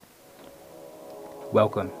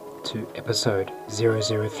Welcome to episode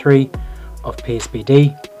 003 of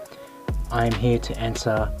PSBD. I am here to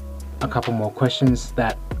answer a couple more questions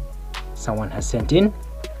that someone has sent in.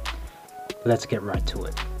 Let's get right to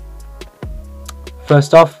it.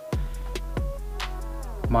 First off,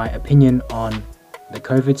 my opinion on the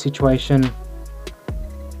COVID situation.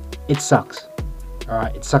 It sucks.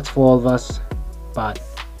 Alright, it sucks for all of us, but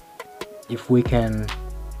if we can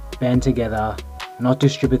band together, not do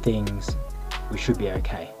stupid things, we should be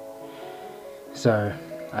okay. So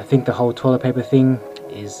I think the whole toilet paper thing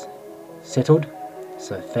is settled,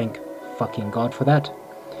 so thank fucking God for that.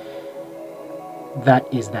 That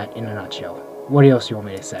is that in a nutshell. What else do you want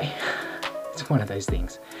me to say? It's one of those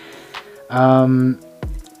things. Thoughts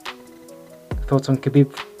on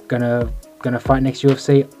Khabib gonna fight next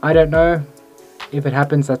UFC? I don't know. If it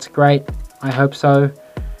happens, that's great. I hope so.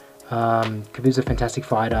 Khabib's a fantastic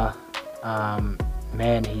fighter.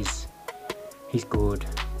 Man, he's good.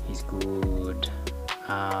 He's good.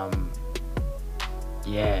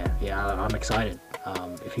 Yeah, I'm excited.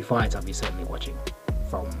 If he fights, I'll be certainly watching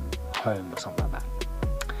from home or something like that.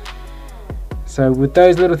 So with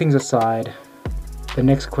those little things aside, the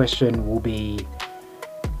next question will be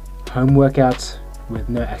home workouts with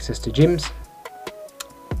no access to gyms.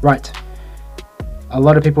 Right. A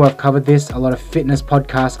lot of people have covered this. A lot of fitness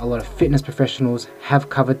podcasts, a lot of fitness professionals have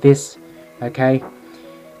covered this. Okay.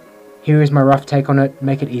 Here is my rough take on it.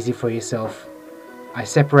 Make it easy for yourself. I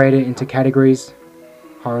separate it into categories: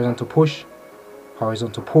 horizontal push,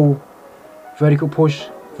 horizontal pull, vertical push,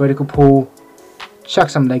 vertical pull, chuck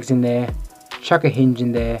some legs in there, chuck a hinge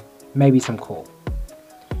in there, maybe some core.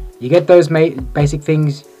 You get those basic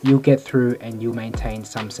things, you'll get through and you'll maintain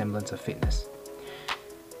some semblance of fitness.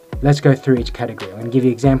 Let's go through each category. I'm going to give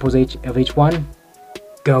you examples of each one.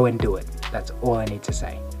 Go and do it. That's all I need to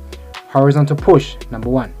say. Horizontal push, number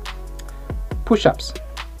 1. Push-ups,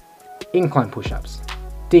 incline push-ups,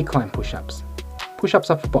 decline push-ups, push-ups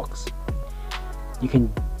off a box. You can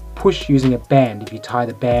push using a band. If you tie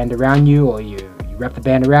the band around you, or you wrap the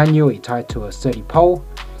band around you, or you tie it to a sturdy pole,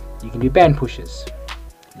 you can do band pushes.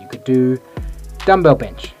 You could do dumbbell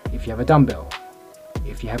bench if you have a dumbbell.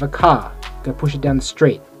 If you have a car, go push it down the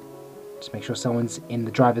street. Just make sure someone's in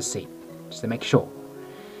the driver's seat, just to make sure.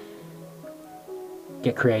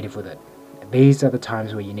 Get creative with it. These are the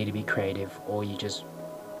times where you need to be creative, or you just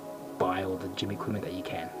buy all the gym equipment that you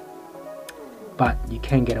can. But you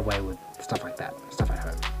can get away with stuff like that, stuff at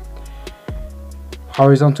home.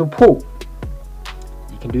 Horizontal pull.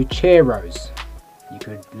 You can do chair rows. You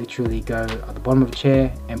could literally go at the bottom of a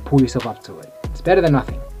chair and pull yourself up to it. It's better than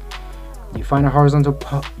nothing. You find a horizontal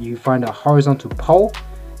pole,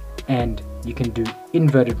 and you can do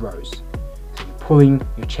inverted rows. So you're pulling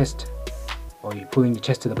your chest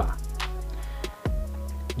to the bar.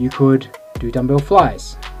 You could do dumbbell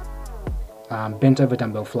flies, bent over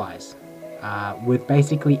dumbbell flies, with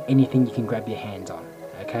basically anything you can grab your hands on.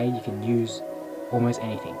 Okay, you can use almost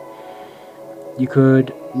anything. You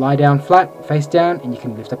could lie down flat, face down, and you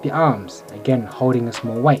can lift up your arms, again holding a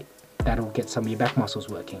small weight. That'll get some of your back muscles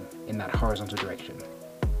working in that horizontal direction.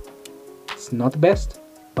 It's not the best,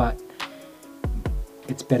 but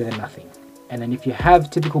it's better than nothing. And then if you have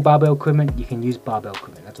typical barbell equipment, you can use barbell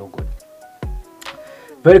equipment. That's all good.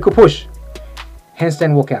 Vertical push,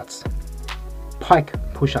 handstand walkouts, pike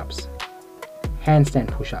push-ups, handstand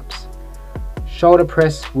push-ups, shoulder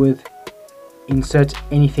press with insert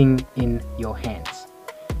anything in your hands.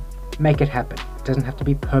 Make it happen. It doesn't have to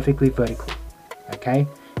be perfectly vertical. Okay?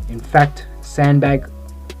 In fact, sandbag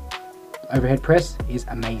overhead press is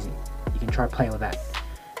amazing. You can try play with that.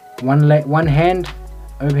 One hand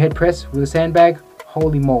overhead press with a sandbag,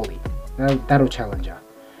 holy moly, that'll challenge you.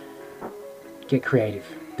 Get creative,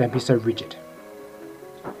 don't be so rigid.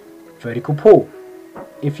 Vertical pull,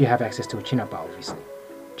 if you have access to a chin-up bar, obviously.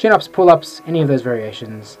 Chin-ups, pull-ups, any of those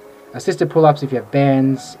variations. Assisted pull-ups if you have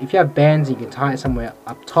bands. If you have bands, you can tie it somewhere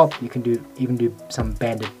up top. You can even do some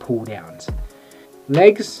banded pull-downs.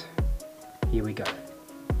 Legs, here we go.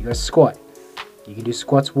 You got squat. You can do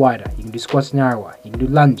squats wider. You can do squats narrower. You can do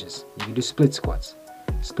lunges. You can do split squats.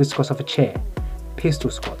 Split squats off a chair. Pistol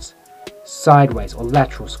squats. Sideways or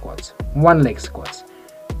lateral squats. One leg squats.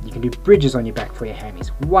 You can do bridges on your back for your hammies.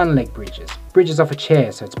 One leg bridges. Bridges off a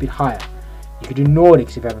chair so it's a bit higher. You could do Nordics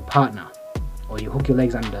if you have a partner, or you hook your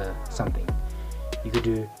legs under something. You could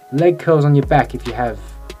do leg curls on your back if you have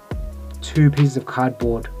 2 pieces of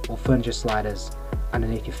cardboard or furniture sliders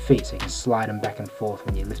underneath your feet, so you can slide them back and forth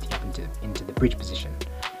when you're lifting up into the bridge position.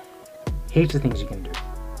 Heaps of things you can do.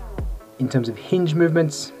 In terms of hinge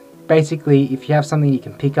movements, basically if you have something you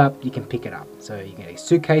can pick up, you can pick it up. So you can get a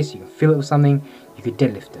suitcase, you can fill it with something, you could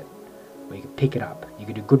deadlift it. or you could pick it up. You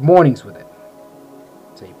could do good mornings with it.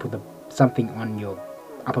 So you put something on your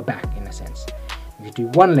upper back in a sense. You could do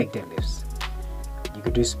one leg deadlifts. You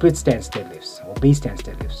could do split stance deadlifts or B stance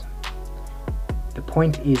deadlifts. The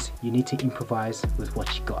point is you need to improvise with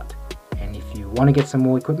what you got. And if you want to get some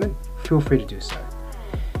more equipment, feel free to do so.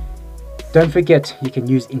 Don't forget you can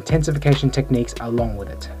use intensification techniques along with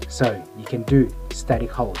it. So you can do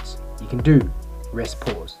static holds. You can do rest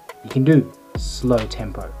pause. You can do slow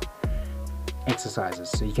tempo exercises.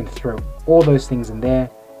 So you can throw all those things in there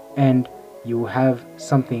and you will have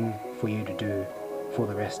something for you to do for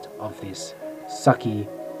the rest of this sucky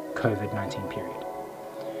COVID-19 period.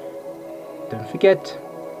 Don't forget,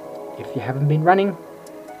 if you haven't been running,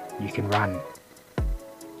 you can run.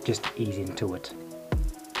 Just ease into it.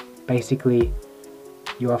 Basically,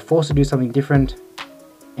 you are forced to do something different.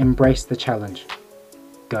 Embrace the challenge.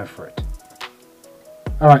 Go for it.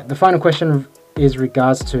 Alright, the final question is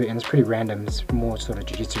regards to, and it's pretty random, it's more sort of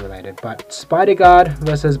jiu-jitsu related, but spider guard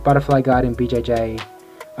versus butterfly guard in BJJ,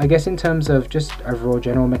 I guess in terms of just overall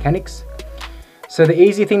general mechanics. So the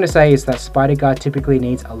easy thing to say is that spider guard typically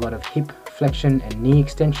needs a lot of hip flexion and knee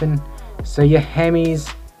extension, so your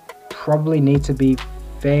hammies probably need to be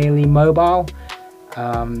fairly mobile.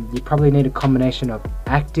 You probably need a combination of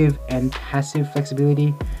active and passive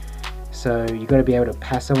flexibility. So you got to be able to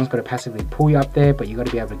pass, someone's got to passively pull you up there, but you got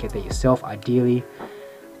to be able to get there yourself ideally.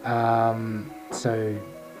 So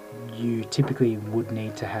you typically would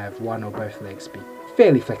need to have one or both legs be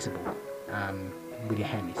fairly flexible with your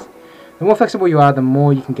hammies. The more flexible you are, the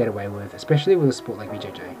more you can get away with, especially with a sport like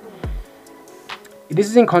BJJ. This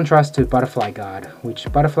is in contrast to butterfly guard, which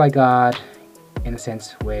butterfly guard, in a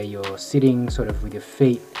sense where you're sitting sort of with your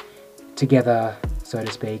feet together, so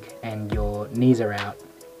to speak, and your knees are out,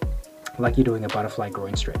 like you're doing a butterfly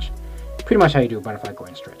groin stretch. Pretty much how you do a butterfly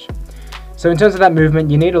groin stretch. So in terms of that movement,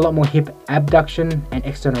 you need a lot more hip abduction and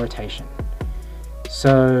external rotation.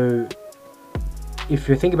 So if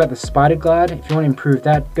you're thinking about the spider guard, if you want to improve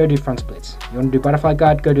that, go do front splits. You want to do butterfly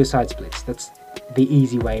guard, go do side splits. That's the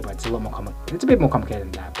easy way, but it's a lot more complicated. It's a bit more complicated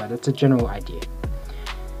than that, but it's a general idea.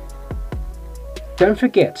 Don't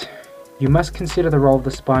forget, you must consider the role of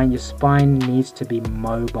the spine. Your spine needs to be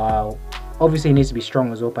mobile. Obviously it needs to be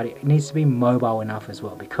strong as well, but it needs to be mobile enough as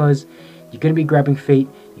well, because you're going to be grabbing feet,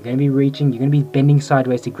 you're going to be reaching, you're going to be bending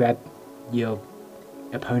sideways to grab your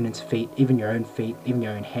opponent's feet, even your own feet, even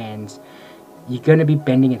your own hands. You're going to be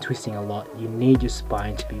bending and twisting a lot. You need your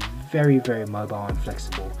spine to be very, very mobile and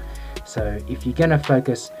flexible. So if you're going to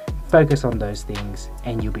focus on those things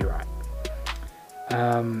and you'll be right.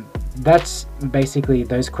 That's basically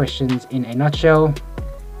those questions in a nutshell.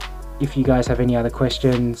 If you guys have any other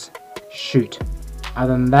questions, shoot.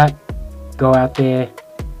 Other than that, go out there,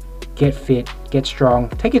 get fit, get strong.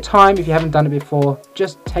 Take your time. If you haven't done it before,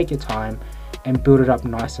 just take your time and build it up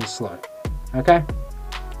nice and slow. Okay?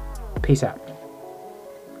 Peace out.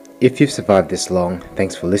 If you've survived this long,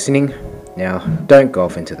 thanks for listening. Now, don't go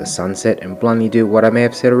off into the sunset and blindly do what I may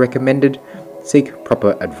have said or recommended. Seek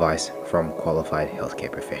proper advice from qualified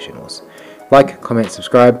healthcare professionals. Like, comment,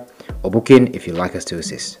 subscribe, or book in if you'd like us to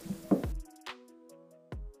assist.